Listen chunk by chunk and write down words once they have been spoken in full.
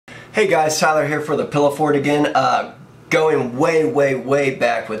Hey guys, Tyler here for the Pillow Fort again. Going way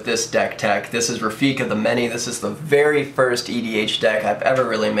back with this deck tech. This is Rafiq of the Many. This is the very first EDH deck I've ever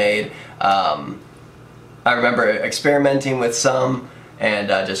really made. I remember experimenting with some and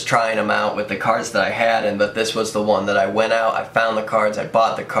just trying them out with the cards that I had, but this was the one that I went out, I found the cards, I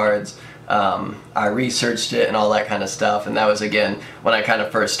bought the cards, I researched it and all that kind of stuff, and that was again when I kind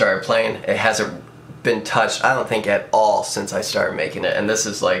of first started playing. It hasn't been touched, I don't think, at all since I started making it, and this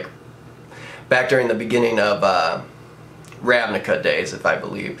is like back during the beginning of Ravnica days, if I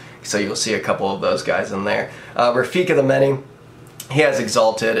believe. So you'll see a couple of those guys in there. Rafiq of the Many, he has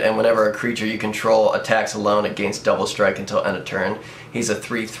Exalted, and whenever a creature you control attacks alone, it gains double strike until end of turn. He's a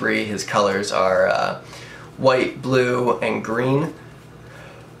 3/3. His colors are white, blue, and green.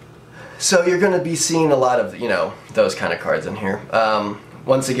 So you're going to be seeing a lot of, you know, those kind of cards in here.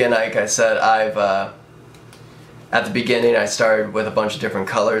 Once again, like I said, at the beginning I started with a bunch of different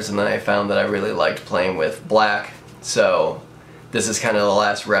colors, and then I found that I really liked playing with black. So this is kind of the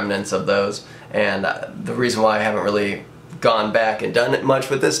last remnants of those, and the reason why I haven't really gone back and done it much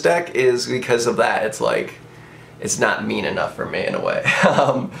with this deck is because of that. It's like, it's not mean enough for me in a way.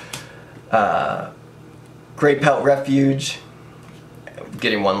 Great Pelt Refuge,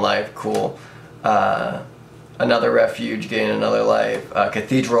 getting 1 life, cool. Another Refuge, getting another life.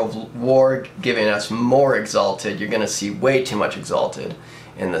 Cathedral of War, giving us more Exalted. You're going to see way too much Exalted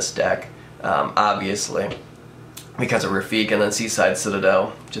in this deck, obviously, because of Rafiq. And then Seaside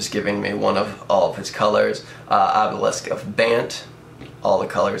Citadel, just giving me one of all of his colors. Obelisk of Bant, all the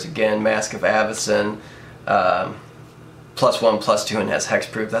colors again. Mask of Avacyn, +1/+2, and has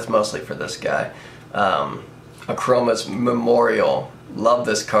hexproof. That's mostly for this guy. Achroma's Memorial, love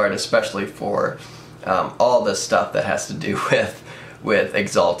this card, especially for all this stuff that has to do with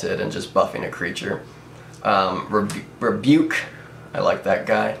Exalted and just buffing a creature. Rebuke, I like that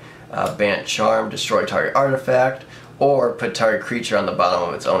guy. Bant Charm, destroy target artifact, or put target creature on the bottom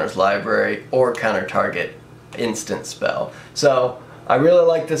of its owner's library, or counter target instant spell. So I really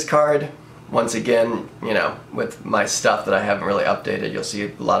like this card. Once again, you know, with my stuff that I haven't really updated, you'll see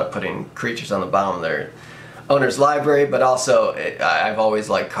a lot of putting creatures on the bottom of their owner's library, but also I've always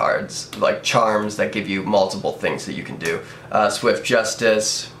liked cards like charms that give you multiple things that you can do. Swift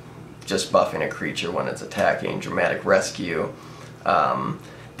Justice, just buffing a creature when it's attacking. Dramatic Rescue.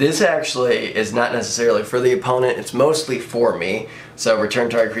 This actually is not necessarily for the opponent, it's mostly for me. So return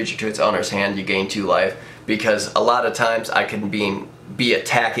target creature to its owner's hand, you gain 2 life, because a lot of times I can be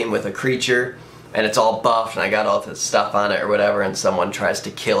attacking with a creature and it's all buffed and I got all this stuff on it or whatever, and someone tries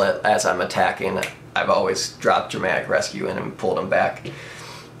to kill it as I'm attacking. I've always dropped Dramatic Rescue in and pulled them back.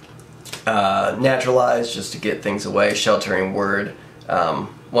 Naturalize, just to get things away. Sheltering Word.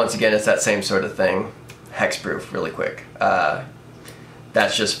 Once again, it's that same sort of thing. Hexproof, really quick.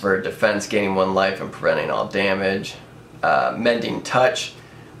 That's just for defense, gaining 1 life and preventing all damage. Mending Touch,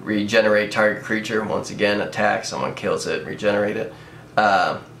 regenerate target creature. Once again, attack, someone kills it, regenerate it.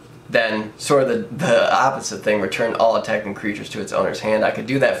 Then sort of the opposite thing, return all attacking creatures to its owner's hand. I could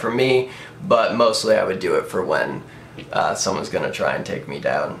do that for me, but mostly I would do it for when someone's going to try and take me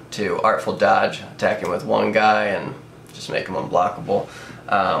down too. Artful Dodge, attacking with 1 guy and just make him unblockable.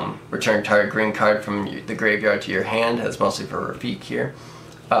 Return target green card from the graveyard to your hand. That's mostly for Rafiq here.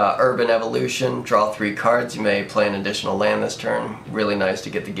 Urban Evolution, draw 3 cards. You may play an additional land this turn. Really nice to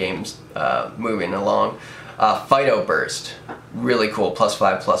get the games moving along. Phyto Burst, really cool,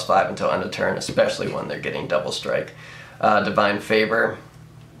 +5/+5 until end of turn, especially when they're getting double strike. Divine Favor,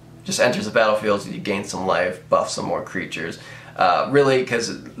 just enters the battlefield, you gain some life, buff some more creatures. Really,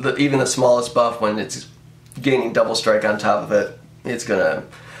 because even the smallest buff, when it's gaining double strike on top of it, it's going to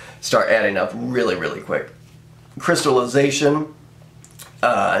start adding up really quick. Crystallization,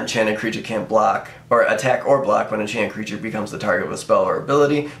 enchanted creature can't block, or attack or block when an enchanted creature becomes the target of a spell or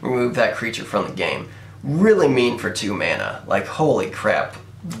ability. Remove that creature from the game. Really mean for 2 mana. Like, holy crap.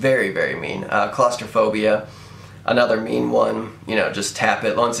 Very mean. Claustrophobia, another mean one. You know, just tap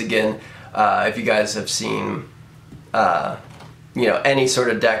it. Once again, if you guys have seen, you know, any sort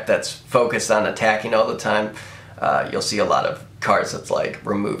of deck that's focused on attacking all the time, you'll see a lot of cards that's like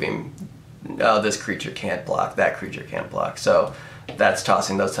removing, oh, this creature can't block, that creature can't block. So that's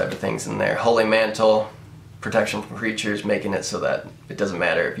tossing those type of things in there. Holy Mantle, protection from creatures, making it so that it doesn't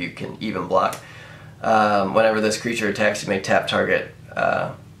matter if you can even block. Whenever this creature attacks, you may tap target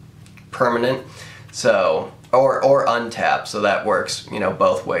permanent, so or untap, so that works, you know,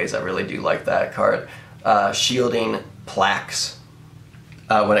 both ways. I really do like that card. Shielding Plaques,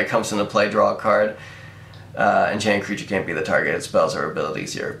 when it comes into play, draw a card. Enchanted creature can't be the targeted spells or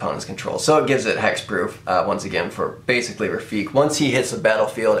abilities your opponents control. So it gives it hexproof, once again, for basically Rafiq. Once he hits the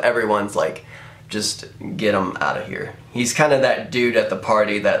battlefield, everyone's like, just get him out of here. He's kind of that dude at the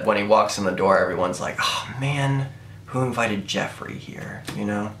party that when he walks in the door, everyone's like, oh man, who invited Jeffrey here? You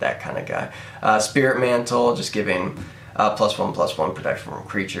know, that kind of guy. Spirit Mantle, just giving +1/+1 protection from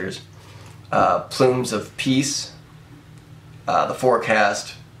creatures. Plumes of Peace, the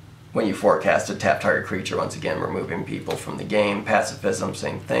forecast. When you forecast a tap target creature, once again, removing people from the game. Pacifism,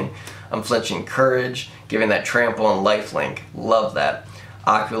 same thing. Unflinching Courage, giving that trample and lifelink. Love that.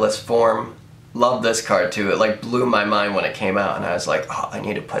 Oculus Form, love this card too. It like blew my mind when it came out, and I was like, oh, I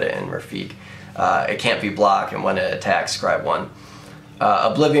need to put it in Rafiq. It can't be blocked, and when it attacks, scry 1.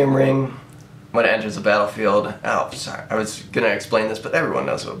 Oblivion Ring, when it enters the battlefield. Oh, sorry, I was going to explain this, but everyone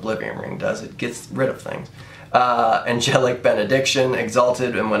knows what Oblivion Ring does. It gets rid of things. Angelic Benediction,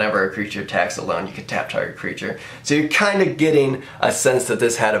 Exalted, and whenever a creature attacks alone, you can tap target creature. So you're kind of getting a sense that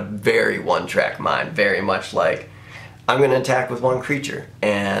this had a very one-track mind, very much like, I'm going to attack with one creature,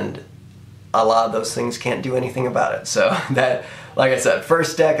 and a lot of those things can't do anything about it. So that, like I said,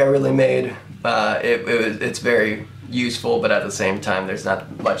 first deck I really made, it's very useful, but at the same time, there's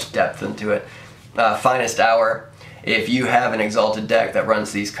not much depth into it. Finest Hour. If you have an Exalted deck that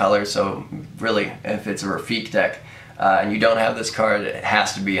runs these colors, so really if it's a Rafiq deck and you don't have this card, it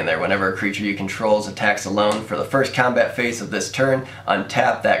has to be in there. Whenever a creature you control attacks alone for the first combat phase of this turn,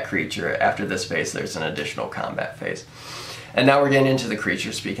 untap that creature. After this phase, there's an additional combat phase. And now we're getting into the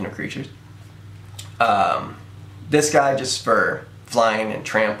creatures, speaking of creatures. This guy just for flying and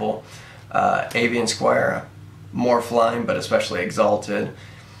trample. Avian Squire, more flying, but especially Exalted.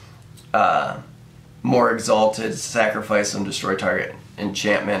 More Exalted, sacrifice them, destroy target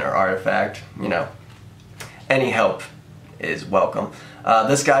enchantment or artifact. You know, any help is welcome.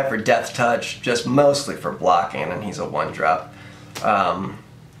 This guy for Death Touch, just mostly for blocking, and he's a 1-drop.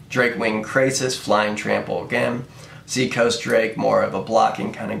 Drakewing Krasis, flying trample again. Seacoast Drake, more of a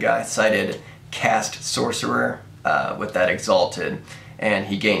blocking kind of guy. Sighted Cast Sorcerer with that Exalted, and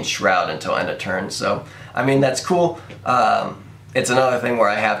he gains Shroud until end of turn. So, I mean, that's cool. It's another thing where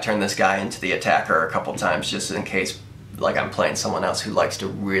I have turned this guy into the attacker a couple times just in case like I'm playing someone else who likes to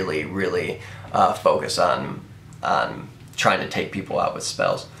really, really focus on trying to take people out with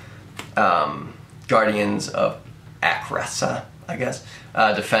spells. Guardians of Akresa, I guess.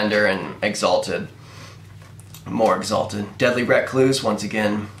 Defender and Exalted. More Exalted. Deadly Recluse, once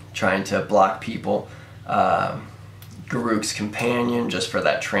again, trying to block people. Garruk's Companion, just for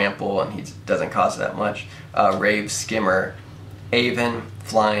that trample, and he doesn't cost that much. Rave Skimmer. Aven,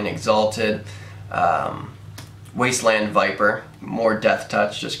 flying, Exalted. Wasteland Viper, more Death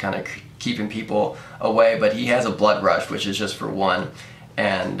Touch, just kind of keeping people away, but he has a Blood Rush, which is just for 1,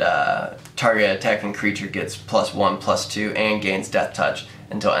 and target attacking creature gets +1/+2 and gains Death Touch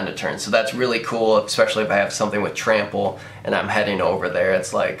until end of turn. So that's really cool, especially if I have something with trample and I'm heading over there.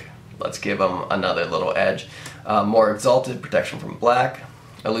 It's like, let's give him another little edge. More Exalted, protection from black.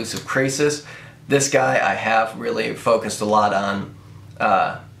 Elusive Krasis. This guy I have really focused a lot on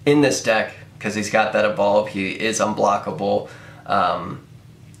in this deck because he's got that evolve. He is unblockable.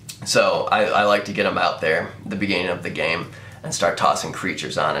 So I like to get him out there at the beginning of the game and start tossing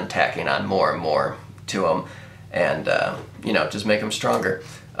creatures on and tacking on more and more to him, and you know, just make him stronger.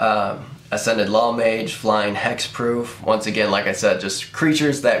 Ascended Law Mage, flying, hexproof. Once again, like I said, just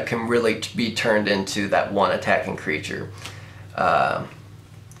creatures that can really be turned into that one attacking creature.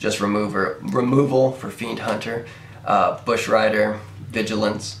 Just removal for Fiend Hunter. Bush Rider,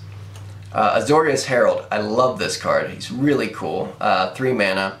 Vigilance. Azorius Herald, I love this card. He's really cool. 3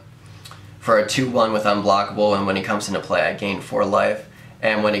 mana for a 2/1 with unblockable, and when he comes into play I gain 4 life.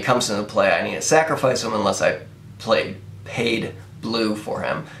 And when he comes into play I need to sacrifice him unless I paid blue for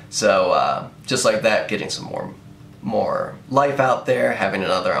him. So just like that, getting some more life out there, having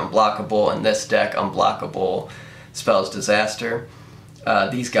another unblockable. In this deck, unblockable spells Disaster.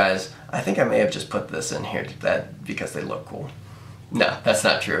 These guys, I think I may have just put this in here because they look cool. No, that's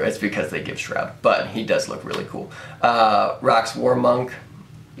not true. It's because they give Shroud, but he does look really cool. Rock's War Monk,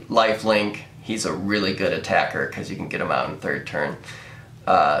 lifelink. He's a really good attacker because you can get him out in 3rd turn.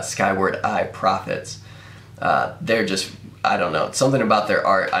 Skyward Eye Prophets. They're just, I don't know, something about their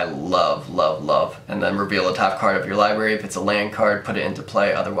art I love, love, love. And then reveal the top card of your library. If it's a land card, put it into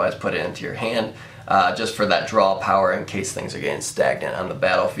play. Otherwise, put it into your hand. Just for that draw power in case things are getting stagnant on the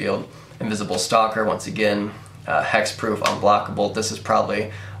battlefield. Invisible Stalker, once again, hexproof, unblockable. This is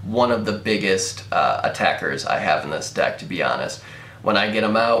probably one of the biggest attackers I have in this deck, to be honest. When I get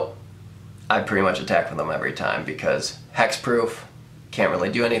them out, I pretty much attack with them every time because hexproof, can't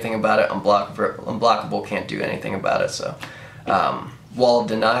really do anything about it. Unblockable, can't do anything about it. So Wall of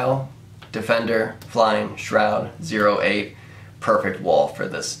Denial, Defender, Flying, Shroud, 0/8, perfect wall for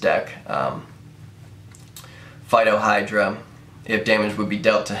this deck. Phyto Hydra, if damage would be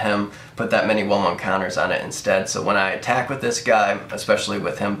dealt to him, put that many 1/1 counters on it instead. So when I attack with this guy, especially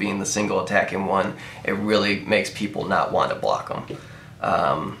with him being the single attacking one, it really makes people not want to block him.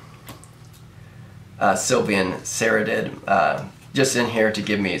 Sylvian Ceridid, just in here to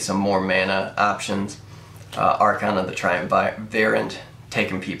give me some more mana options. Archon of the Triumvirate,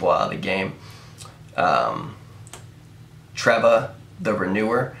 taking people out of the game. Treva, the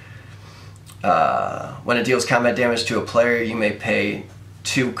Renewer. When it deals combat damage to a player, you may pay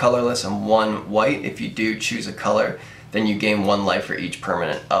 2 colorless and 1 white. If you do choose a color, then you gain 1 life for each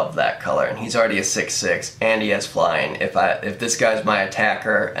permanent of that color. And he's already a 6/6, and he has flying. If this guy's my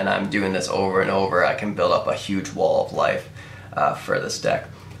attacker and I'm doing this over and over, I can build up a huge wall of life for this deck.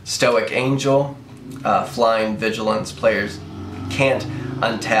 Stoic Angel, flying vigilance. Players can't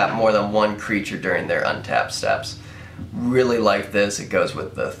untap more than 1 creature during their untap steps. Really like this. It goes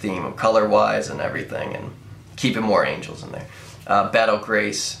with the theme of color-wise and everything, and keeping more angels in there. Battle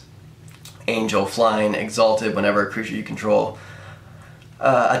Grace, Angel, flying, exalted. Whenever a creature you control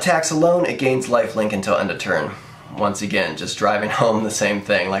attacks alone, it gains lifelink until end of turn. Once again, just driving home the same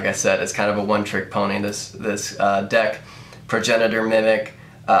thing. Like I said, it's kind of a one-trick pony, this deck. Progenitor Mimic.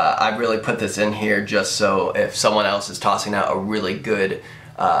 I really put this in here just so if someone else is tossing out a really good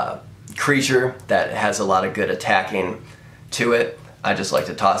creature that has a lot of good attacking to it, I just like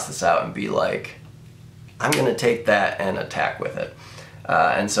to toss this out and be like, I'm going to take that and attack with it.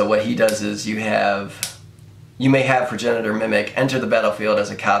 And so what he does is you may have Progenitor Mimic enter the battlefield as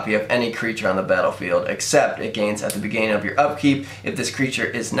a copy of any creature on the battlefield, except it gains at the beginning of your upkeep. If this creature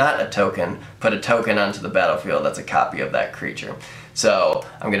is not a token, put a token onto the battlefield that's a copy of that creature. So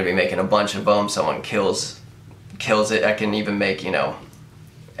I'm going to be making a bunch of them. Someone kills it. I can even make, you know,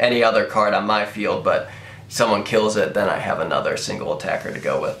 any other card on my field, but someone kills it, then I have another single attacker to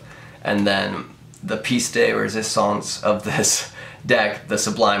go with. And then the piece de resistance of this deck, the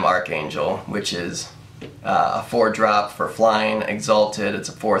Sublime Archangel, which is a 4-drop for flying, exalted. It's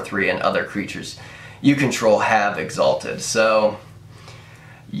a 4/3, and other creatures you control have exalted. So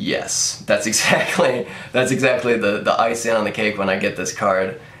yes, that's exactly the icing on the cake. When I get this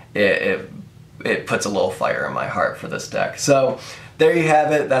card, it puts a little fire in my heart for this deck. So there you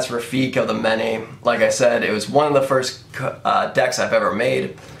have it. That's Rafiq of the Many. Like I said, it was one of the first decks I've ever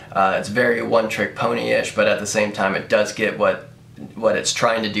made. It's very one-trick pony-ish, but at the same time it does get what it's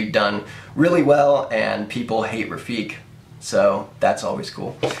trying to do done really well, and people hate Rafiq, so that's always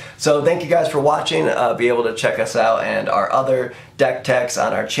cool. So thank you guys for watching. Be able to check us out and our other deck techs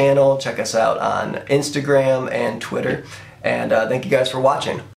on our channel. Check us out on Instagram and Twitter, and thank you guys for watching.